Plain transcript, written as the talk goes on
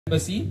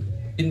Embassy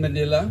in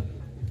Manila.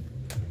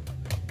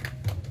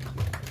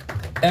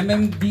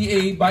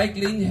 MMDA Bike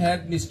Lane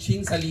Head Ms.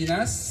 Ching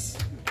Salinas.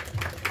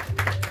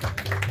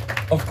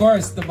 Of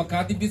course, the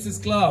Makati Business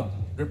Club,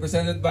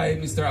 represented by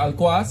Mr.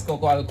 Alquas,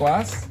 Coco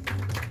Alquas.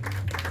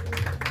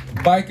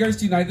 Bikers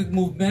United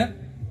Movement,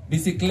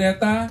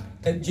 Bicicleta,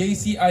 and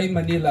JCI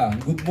Manila.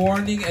 Good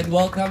morning and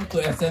welcome to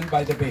SM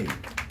by the Bay.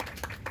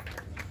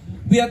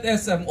 We at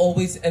SM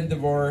always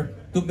endeavor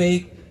to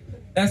make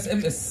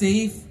SM a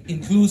safe,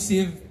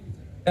 inclusive,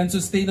 and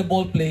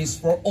sustainable place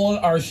for all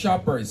our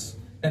shoppers,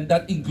 and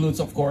that includes,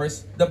 of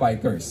course, the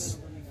bikers.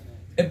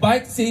 A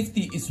bike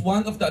safety is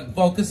one of the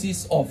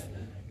advocacies of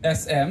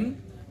SM.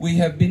 We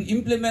have been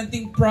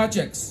implementing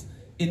projects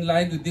in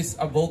line with this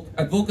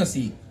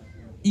advocacy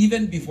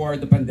even before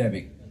the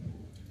pandemic.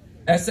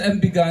 SM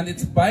began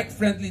its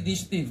bike-friendly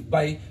initiative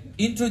by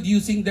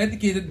introducing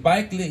dedicated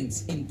bike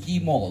lanes in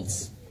key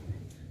malls,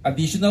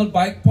 additional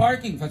bike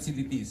parking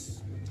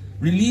facilities,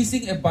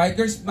 releasing a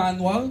biker's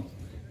manual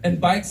and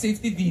bike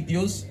safety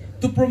videos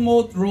to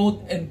promote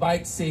road and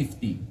bike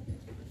safety,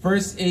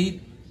 first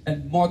aid,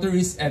 and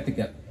motorist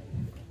etiquette.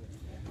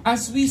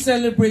 As we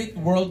celebrate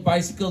World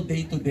Bicycle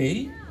Day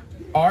today,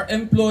 our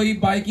employee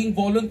biking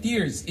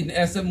volunteers in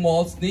SM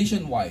malls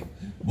nationwide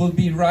will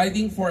be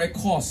riding for a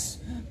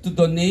cause to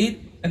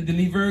donate and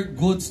deliver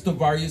goods to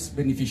various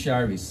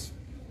beneficiaries.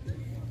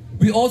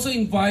 We also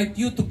invite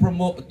you to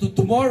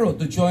tomorrow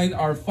to join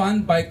our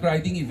fun bike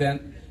riding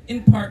event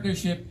in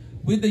partnership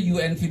with the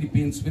UN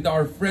Philippines, with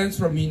our friends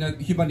from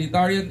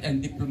humanitarian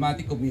and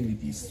diplomatic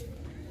communities.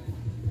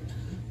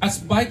 As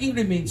biking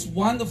remains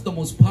one of the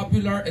most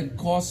popular and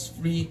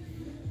cost-free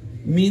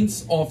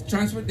means of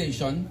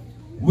transportation,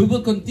 we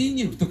will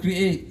continue to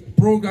create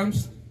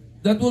programs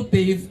that will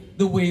pave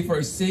the way for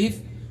a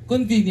safe,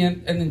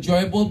 convenient, and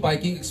enjoyable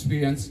biking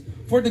experience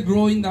for the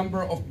growing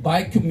number of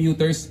bike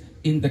commuters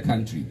in the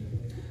country.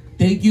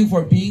 Thank you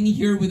for being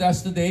here with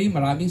us today.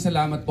 Maraming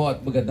salamat po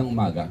at magandang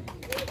umaga.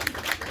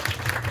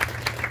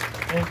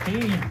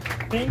 Okay,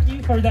 thank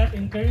you for that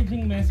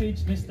encouraging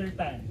message, Mr.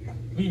 Tan.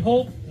 We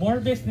hope more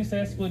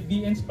businesses would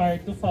be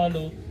inspired to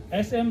follow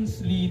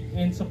SM's lead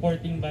in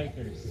supporting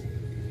bikers.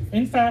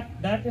 In fact,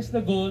 that is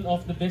the goal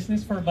of the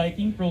Business for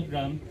Biking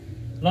program,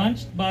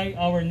 launched by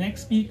our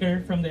next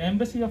speaker from the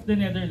Embassy of the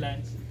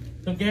Netherlands,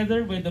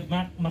 together with the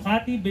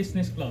Makati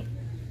Business Club.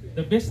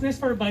 The Business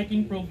for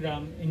Biking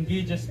program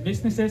engages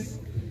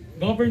businesses,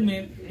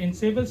 government, and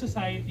civil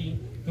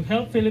society to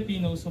help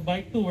Filipinos who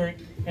bike to work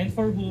and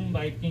for whom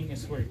biking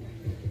is work.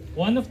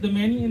 One of the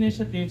many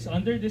initiatives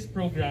under this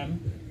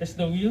program is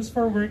the Wheels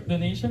for Work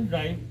donation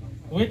drive,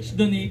 which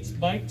donates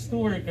bikes to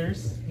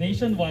workers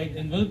nationwide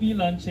and will be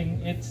launching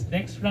its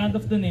next round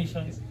of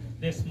donations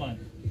this month.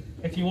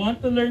 If you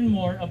want to learn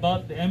more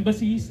about the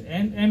embassies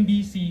and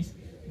MBC's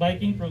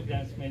biking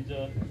programs,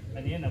 medyo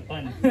ano yan,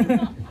 fun.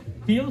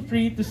 Feel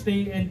free to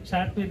stay and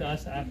chat with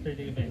us after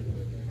the event.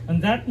 On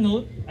that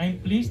note,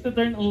 I'm pleased to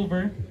turn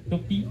over to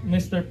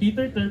Mr.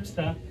 Peter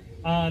Terpstra,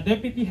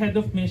 Deputy Head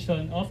of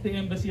Mission of the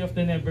Embassy of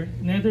the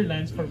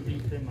Netherlands, for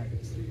brief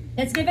remarks.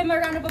 Let's give him a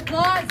round of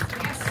applause.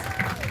 Yes.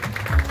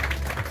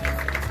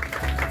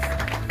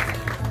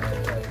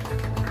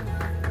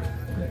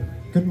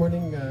 Good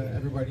morning,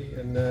 everybody,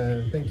 and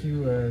thank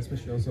you,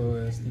 especially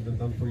also Stephen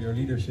Tan, for your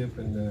leadership,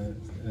 and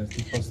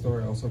Steve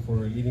Pastor also for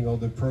leading all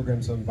the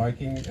programs on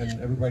biking, and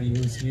everybody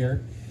who's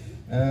here.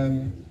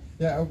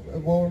 Yeah, a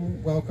warm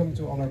welcome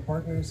to all our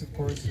partners, of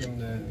course, in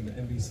the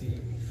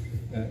NBC,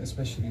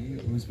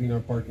 especially, who's been our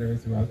partner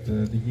throughout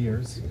the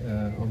years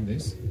on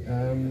this.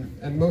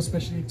 And most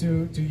especially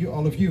to you,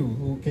 all of you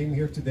who came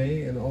here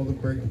today, and all the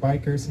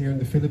bikers here in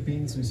the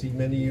Philippines. We see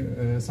many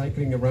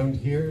cycling around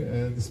here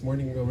this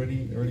morning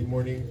already, early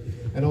morning,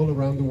 and all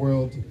around the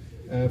world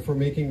for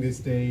making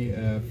this day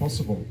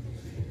possible.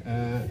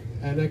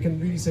 And I can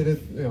really say that,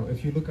 you know,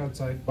 if you look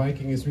outside,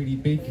 biking is really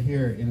big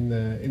here in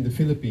the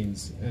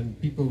Philippines, and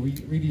people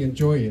really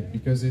enjoy it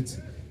because it's,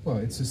 well,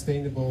 it's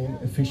sustainable,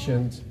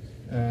 efficient,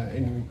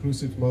 and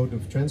inclusive mode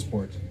of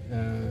transport.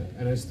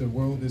 And as the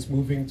world is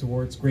moving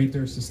towards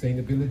greater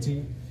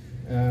sustainability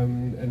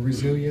and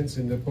resilience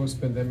in the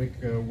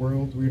post-pandemic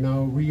world, we're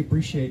now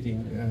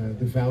reappreciating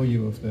the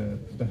value of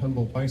the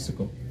humble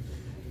bicycle.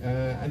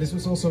 And this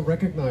was also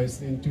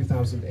recognized in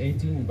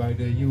 2018 by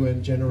the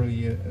UN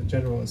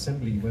General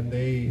Assembly, when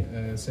they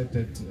said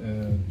that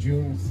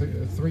June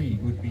 3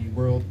 would be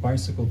World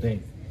Bicycle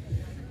Day.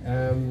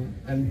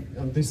 And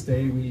on this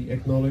day we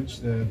acknowledge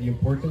the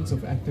importance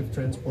of active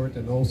transport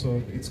and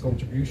also its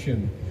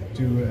contribution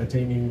to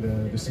attaining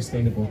the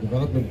Sustainable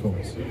Development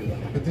Goals.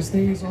 But this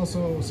day is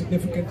also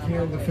significant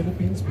here in the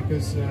Philippines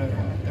because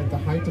at the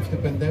height of the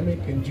pandemic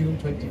in June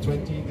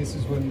 2020, this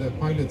is when the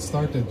pilot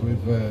started with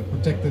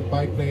protected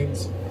bike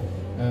lanes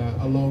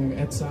along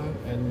EDSA,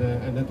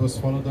 and that was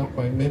followed up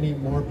by many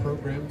more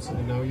programs,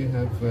 and now you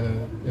have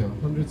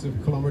hundreds of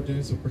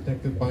kilometers of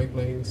protected bike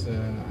lanes.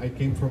 I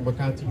came from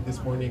Makati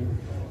this morning.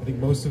 I think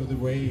most of the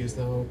way is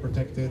now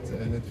protected,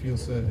 and it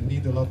feels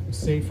indeed a lot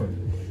safer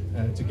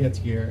to get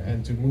here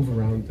and to move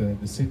around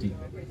the city.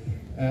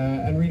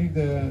 And really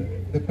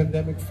the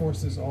pandemic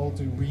forced us all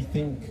to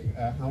rethink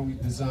how we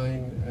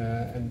design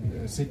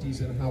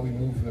cities and how we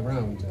move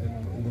around,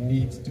 and the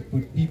need to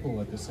put people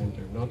at the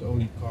center, not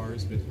only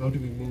cars, but how do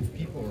we move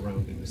people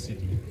around in the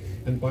city.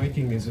 And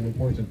biking is an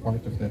important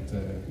part of that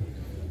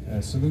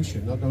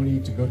solution, not only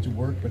to go to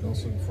work, but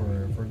also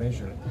for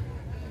leisure.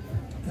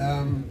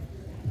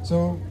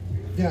 So,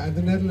 yeah, and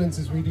the Netherlands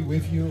is really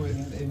with you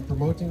in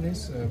promoting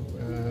this,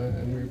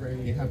 and we're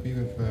very happy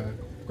with,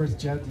 of course,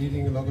 Jed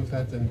leading a lot of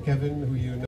that, and Kevin, who you know.